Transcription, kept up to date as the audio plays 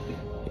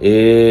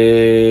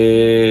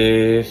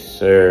Yes,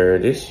 sir.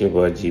 This is your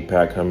boy G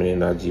Pack coming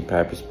in on G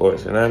Pappy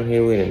Sports, and I'm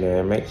here with it,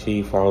 man. Make sure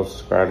you follow,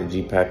 subscribe to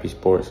G Pappy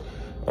Sports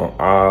on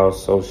all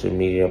social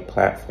media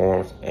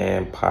platforms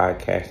and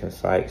podcasting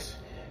sites.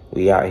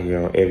 We out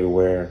here on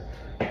everywhere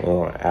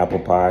on Apple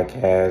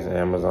Podcasts,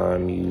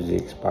 Amazon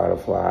Music,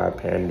 Spotify,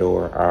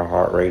 Pandora,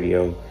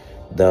 iHeartRadio,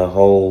 the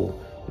whole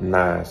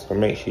nine. So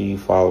make sure you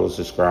follow,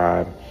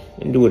 subscribe,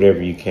 and do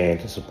whatever you can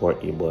to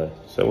support your boy.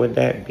 So with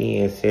that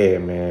being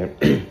said, man.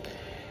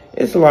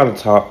 It's a lot of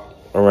talk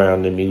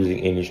around the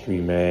music industry,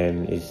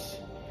 man.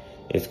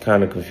 It's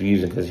kind of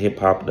confusing because hip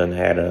hop done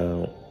had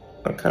a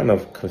kind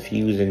of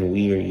confusing,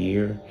 weird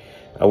year.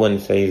 I wouldn't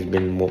say it's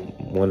been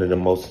one of the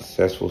most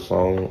successful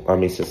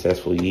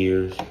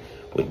years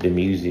with the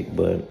music,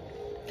 but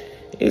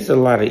it's a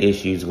lot of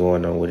issues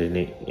going on with it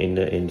in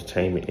the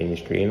entertainment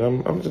industry.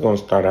 And I'm just gonna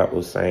start out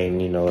with saying,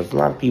 there's a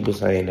lot of people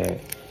saying that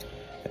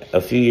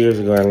a few years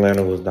ago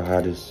Atlanta was the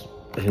hottest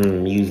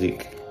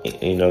music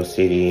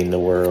city in the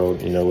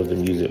world, with the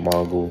music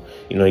mogul.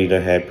 You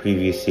done had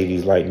previous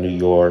cities like New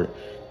York,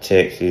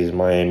 Texas,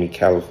 Miami,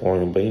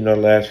 California. But, the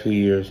last few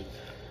years,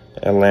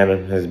 Atlanta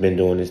has been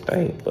doing this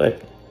thing.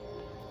 But,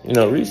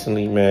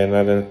 recently, man,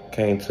 I done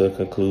came to a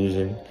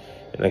conclusion.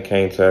 And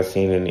I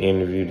seen in an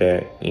interview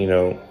that,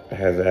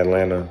 has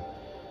Atlanta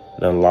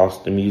done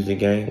lost the music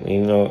game.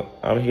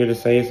 I'm here to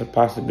say it's a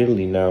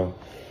possibility now.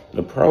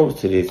 The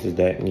pros to this is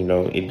that,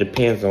 it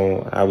depends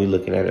on how we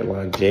looking at it,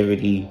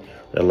 longevity,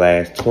 the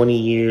last 20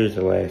 years,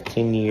 the last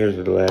 10 years,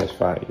 or the last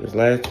 5 years. The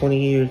last 20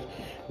 years,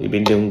 we've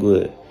been doing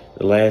good.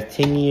 The last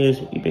 10 years,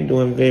 we've been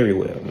doing very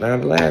well. Now,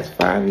 the last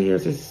 5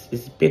 years,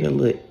 it's been a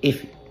little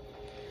iffy.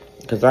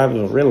 Because I've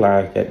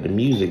realized that the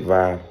music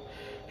vibe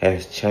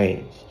has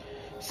changed.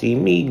 See,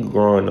 me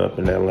growing up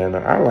in Atlanta,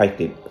 I liked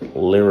the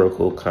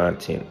lyrical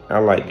content. I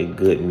liked the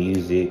good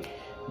music,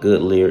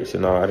 good lyrics,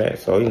 and all that.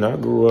 So, I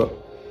grew up,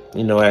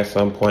 at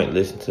some point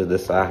listening to the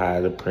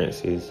Sahai, the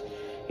Princes,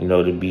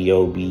 the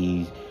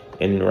B.O.B.s,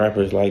 and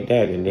rappers like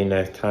that. And then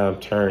as time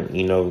turned,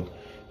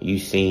 you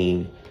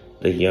seen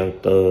the Young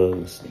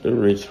Thugs, the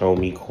Rich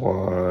Homie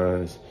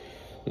Quans,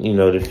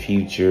 the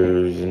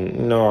Futures,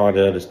 and all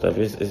the other stuff.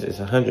 It's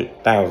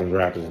 100,000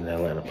 rappers in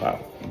Atlanta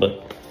pop.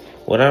 But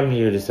what I'm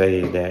here to say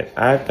is that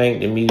I think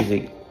the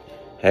music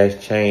has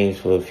changed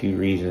for a few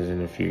reasons,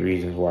 and a few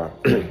reasons why.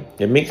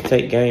 The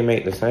mixtape game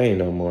ain't the same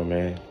no more,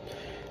 man.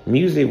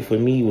 Music for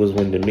me was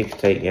when the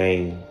mixtape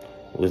game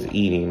was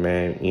eating,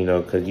 man,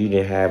 because you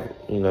didn't have,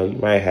 you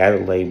might have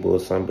a label or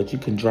something, but you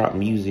can drop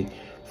music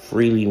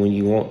freely when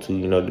you want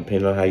to,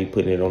 depending on how you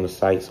putting it on the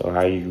sites or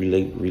how you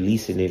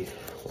releasing it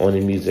on the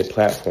music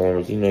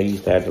platforms. You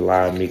used to have the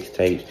live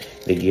mixtapes,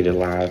 they get it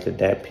live, the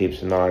Dat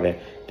Pips and all that.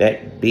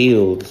 That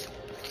builds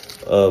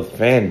a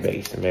fan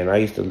base, man.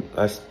 I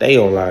stay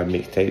on live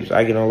mixtapes.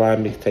 I get on live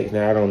mixtapes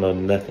now, I don't know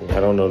nothing. I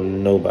don't know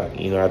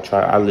nobody.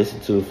 I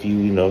listen to a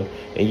few, and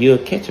you'll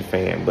catch a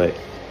fan, but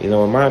in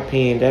my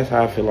opinion, that's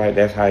how I feel like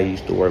that's how I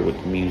used to work with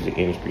the music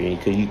industry,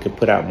 because you could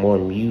put out more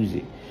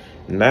music.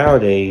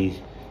 Nowadays,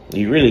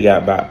 you really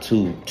got about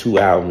two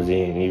albums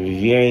in.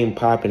 If you ain't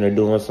popping or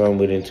doing something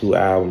within 2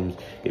 albums,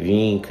 if you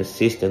ain't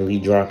consistently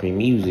dropping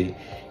music,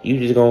 you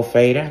just gonna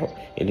fade out.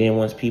 And then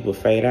once people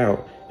fade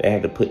out, they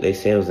have to put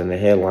themselves in the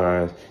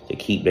headlines to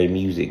keep their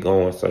music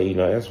going. So,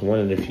 that's one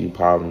of the few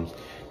problems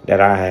that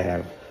I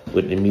have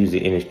with the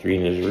music industry,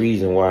 and there's a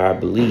reason why I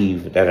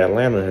believe that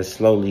Atlanta has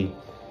slowly,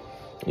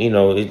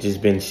 it's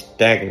just been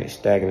stagnant.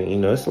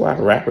 It's a lot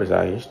of rappers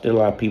out here. Still a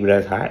lot of people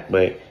that's hot,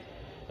 but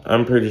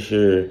I'm pretty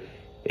sure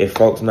if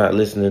folks not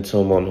listening to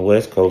them on the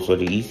West Coast or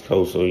the East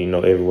Coast or,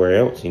 everywhere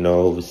else,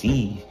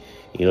 overseas,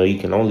 you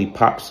can only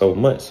pop so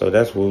much. So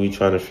that's what we're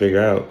trying to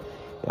figure out,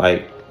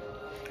 like,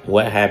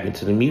 what happened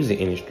to the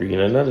music industry.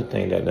 And another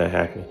thing that done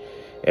happened,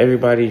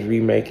 everybody's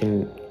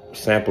remaking,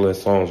 sampling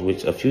songs,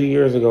 which a few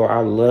years ago,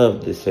 I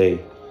loved to say,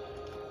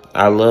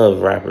 I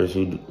love rappers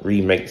who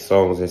remake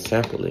songs and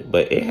sample it,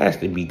 but it has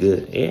to be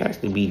good. It has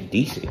to be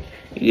decent.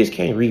 You just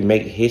can't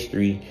remake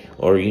history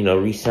or,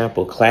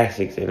 resample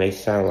classics and they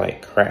sound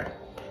like crap.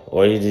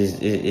 Or it's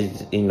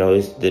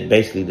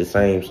basically the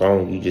same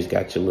song. You just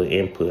got your little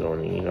input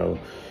on it,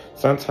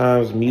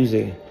 Sometimes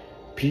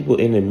people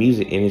in the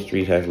music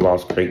industry has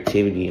lost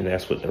creativity, and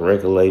that's what the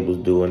record labels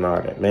do and all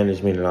that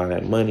management and all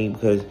that money,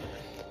 because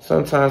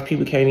sometimes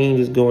people can't even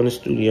just go in the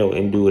studio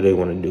and do what they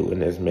want to do,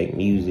 and that's make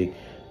music,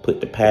 put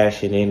the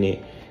passion in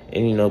it,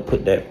 and,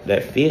 put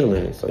that feel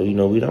in it. So,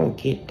 we don't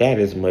get that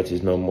as much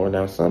as no more.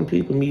 Now, some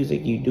people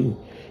music you do.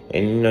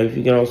 And, if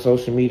you get on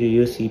social media,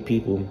 you'll see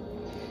people,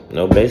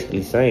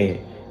 basically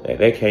saying that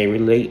they can't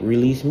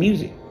release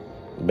music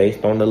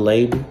based on the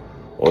label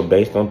or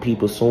based on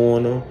people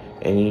suing them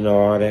and,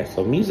 all that.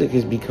 So music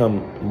has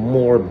become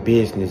more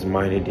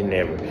business-minded than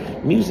ever.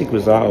 Music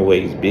was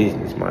always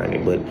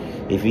business-minded, but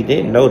if you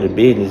didn't know the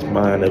business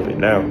mind of it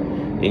now,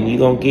 then you're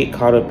going to get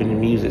caught up in the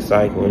music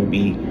cycle and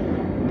be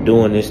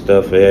doing this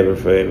stuff forever.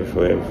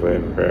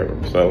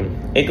 So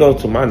it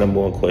goes to my number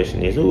one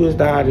question is, who is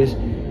the hottest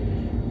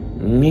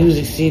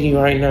music city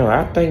right now?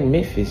 I think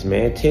Memphis,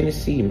 man.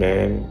 Tennessee,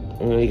 man.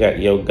 You got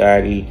Yo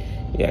Gotti,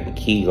 You got the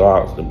Key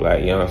Locks, the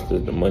Black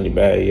Youngsters, the Money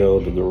Bag Yo,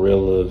 the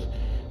Gorillas,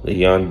 the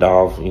Young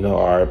Dolph,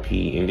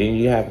 RP. And then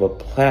you have a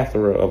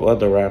plethora of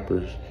other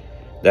rappers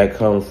that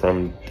come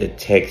from the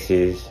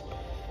Texas,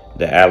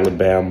 the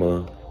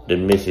Alabama, the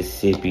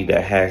Mississippi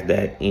that has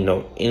that,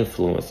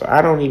 influence. So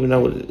I don't even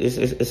know what it's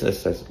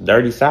a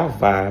Dirty South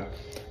vibe,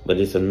 but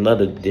it's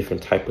another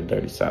different type of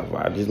Dirty South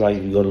vibe. Just like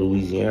if you go to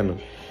Louisiana,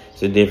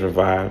 it's a different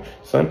vibe.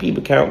 Some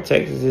people count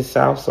Texas as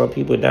South, some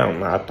people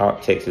don't. I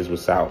thought Texas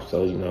was South,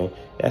 so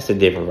that's a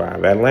different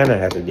vibe. Atlanta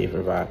has a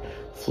different vibe.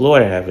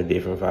 Florida have a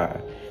different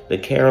vibe. The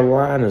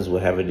Carolinas will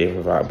have a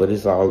different vibe, but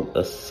it's all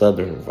a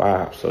southern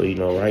vibe. So,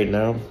 right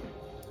now,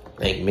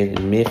 I think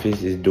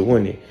Memphis is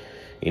doing it.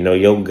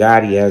 Yo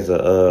Gotti has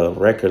a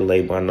record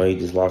label. I know he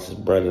just lost his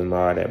brother and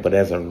all that, but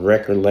as a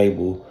record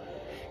label,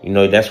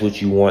 that's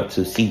what you want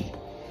to see.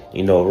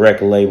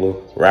 Record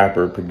label,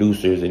 rapper,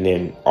 producers, and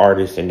then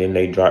artists, and then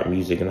they drop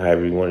music and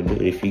however you want to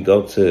do it. If you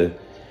go to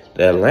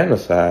the Atlanta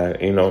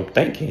side, I'm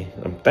thinking.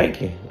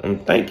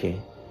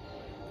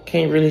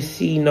 Can't really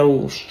see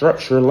no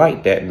structure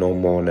like that no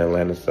more on the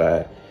Atlanta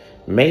side.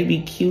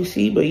 Maybe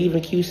QC, but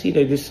even QC,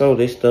 they just sold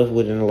their stuff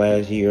within the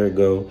last year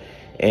ago.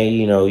 And,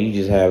 you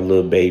just have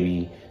Lil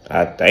Baby.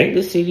 I think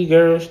the City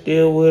Girl's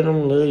still with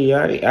him. Lil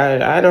Yachty.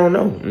 I don't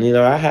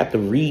know. I have to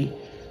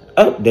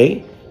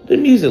update the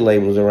music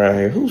labels around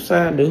here. Who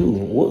signed to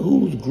who?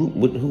 Who's group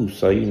with who?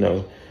 So,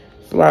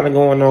 it's a lot of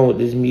going on with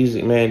this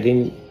music, man.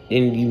 Then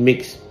you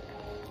mix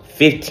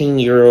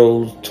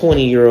 15-year-olds,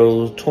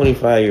 20-year-olds,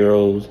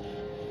 25-year-olds,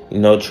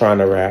 trying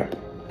to rap.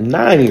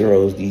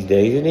 9-year-olds these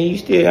days. And then you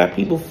still got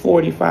people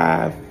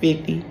 45,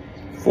 50,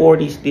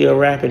 40 still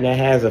rapping that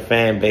has a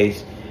fan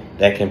base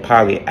that can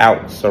probably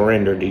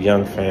out-surrender the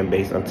young fan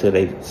base until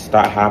they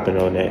start hopping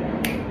on that,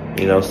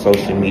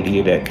 social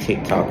media, that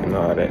TikTok and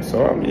all that.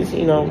 So I'm just,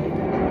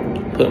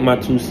 putting my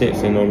 2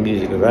 cents in on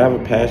music because I have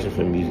a passion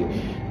for music.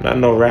 I'm not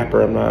no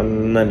rapper. I'm not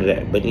none of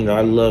that. But,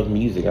 I love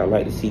music. I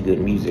like to see good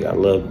music. I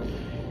love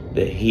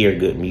to hear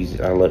good music.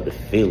 I love to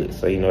feel it.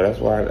 So, that's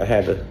why I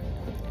had to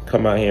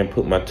come out here and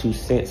put my 2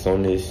 cents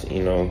on this,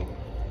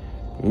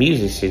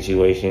 music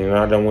situation. And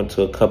I done went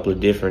to a couple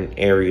of different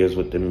areas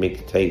with the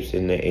mixtapes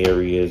in the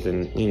areas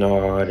and,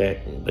 all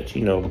that. But,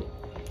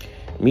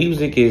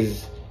 music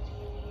is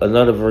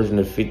another version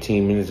of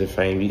 15 minutes of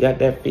fame. You got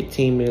that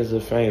 15 minutes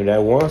of fame.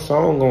 That one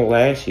song gonna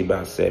last you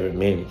about 7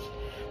 minutes.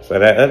 So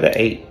that other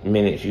 8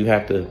 minutes, you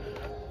have to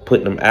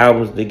put them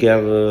albums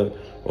together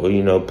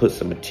or, put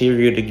some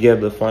material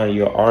together, find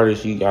your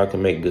artist you all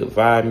can make good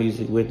vibe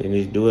music with and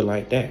just do it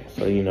like that.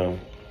 So,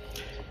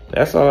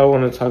 that's all I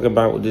want to talk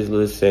about with this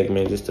little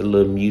segment. Just a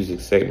little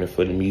music segment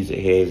for the music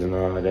heads and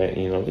all of that.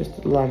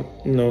 Just a lot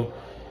of,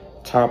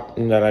 top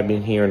that I've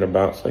been hearing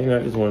about. So,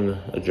 I just want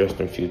to address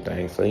them few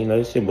things. So,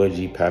 it's your boy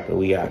G Pap, and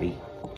we outie.